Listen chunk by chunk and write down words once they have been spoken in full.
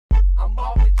I'm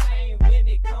off the chain when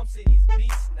it comes to these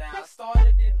beats now.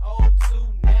 Started in '02,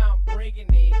 now I'm bringing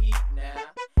the heat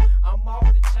now. I'm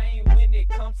off the chain when it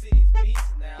comes to these beats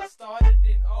now. Started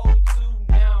in '02,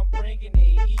 now I'm bringing the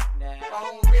heat now.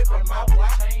 Phone ripping my boy,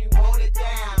 hold it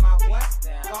down, my boy.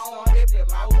 Phone ripping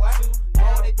my boy,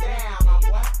 hold it down, my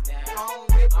boy. Phone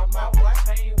ripping my boy,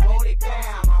 hold it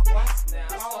down, my boy.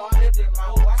 Phone ripping my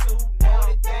boy, hold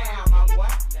it down, my boy.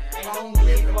 Ain't no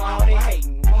need for all they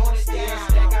hating. Hold it down,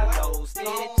 stack out those,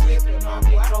 steady chipping on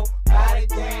me, throw body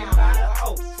down, by the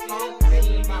hoe. Still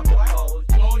clean, my boy.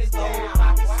 Hold it down,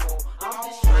 my boy. I'm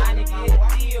just trying to get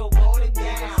a deal with the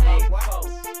niggas say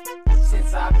before.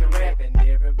 Since I've been rapping,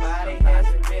 everybody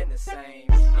hasn't been the same.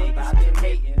 Niggas been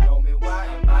hating on me, why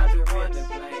am I the one to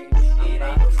blame? It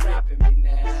ain't no stopping me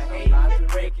now, hate been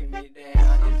breaking me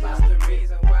down. It's just the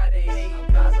reason why they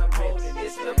hating, cause I'm holding it.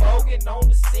 It's the Bogan on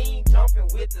the scene, jumping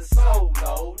with the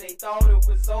solo. They thought it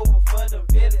was over for the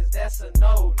villains, that's a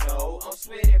no-no. I'm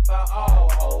sweated by all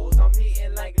hoes, I'm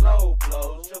hitting like low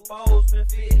blows. Your bows been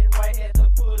fitting right, had to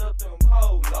put up them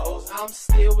polos. I'm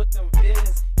still with them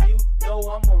villains, you know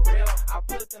I'm a real. I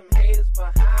put them haters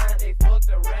behind, they fucked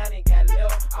around and got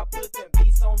left. I put them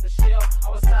beats on the shelf,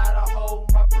 I was tired of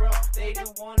holding my breath. They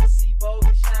didn't wanna see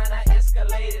Bogan shine, I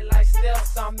escalated like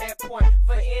steps. I'm at point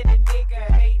for any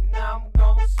nigga hating, I'm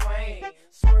gon' swing.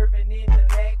 Swerving in the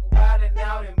leg, wildin'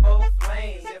 out in both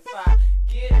lanes. If I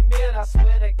get a mill, I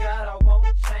swear to God I won't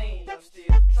change. I'm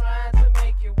still trying to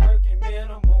make it work in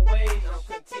minimum wage. I'm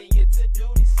continue to do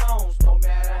these songs, no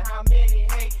matter how many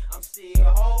hate. I'm still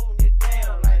holding it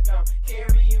down like I'm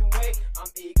carrying weight. I'm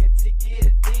eager to get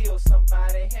a deal,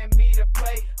 somebody hand me the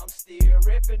plate. I'm still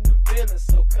ripping the villains,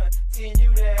 so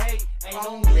continue to hate. Ain't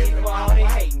no need for all they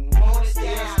hating. Hold it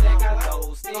down, stack out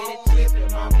those, steady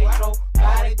chipping on me, throw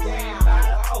body down, by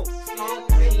the hoe. Still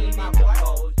clean in the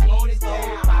fold, jeans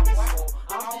low, pockets full.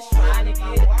 I'm just trying to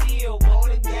get a deal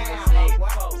with the niggas say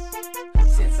before.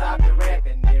 Since I've been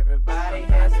rapping, everybody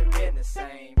hasn't been the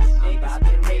same. Niggas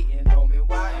been hating on me,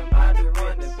 why am I the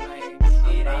one to blame?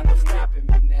 It ain't no stopping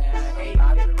me now, hate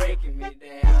been breaking me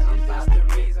down. It's just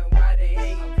the reason why they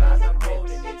hating, cause I'm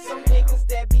holding it down. Some niggas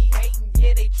that be hating,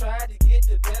 yeah, they try to get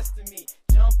the best of me,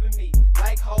 jumping me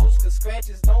like hoes, cause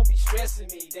scratches don't be stressing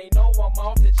me. They know I'm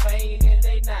off the chain and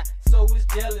they not, so it's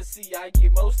jealousy. I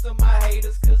get most of my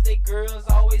haters cause they girls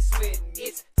always sweating me.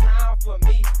 It's time for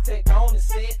me to go on and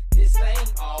set this thing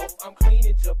off. I'm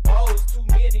cleaning your bowls, too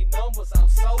many numbers, I'm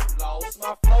so lost.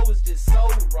 My flow is just so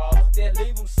raw, that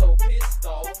leave them so pissed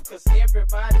off. Cause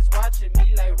everybody's watching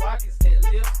me like rockets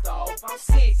that lift off. I'm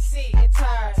sick and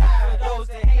tired of those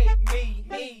that hate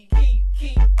me.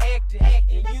 Keep acting,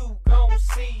 and you gon'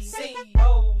 see.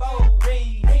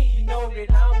 Read, you know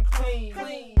that I'm clean.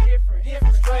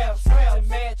 Different straps to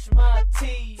match my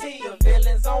tees. The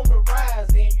villains on the rise,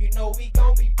 and you know we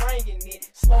gon' be bringing it.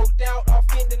 Smoked out off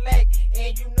in the leg,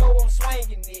 and you know I'm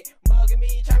swinging it. Mugging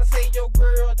me, tryna say yo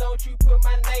girl, don't you put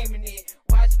my name in it.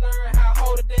 Watch, learn how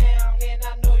hold it down, and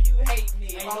I know you hate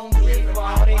me. Ain't no need for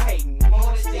all they hating.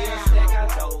 Hold it down, stack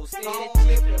out those, steady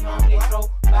chipping on me, throw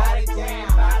body down,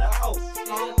 by the hoe.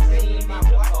 Still clean in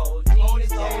the fold,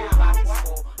 jeans low, pockets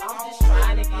full. I'm just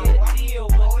trying to get a deal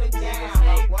with the niggas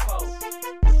say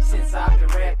before. Since I've been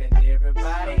rapping,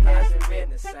 everybody hasn't been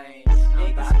the same.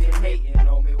 Niggas been hating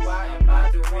on me, why am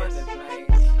I the one to blame?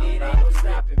 It ain't no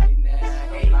stopping me now,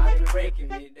 hate been breaking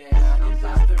me down. It's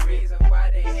just the reason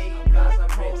why they hating, cause I'm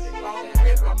holding it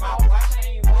down. I'm off my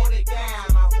chain, hold it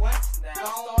down, my boy. Now,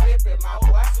 start it in my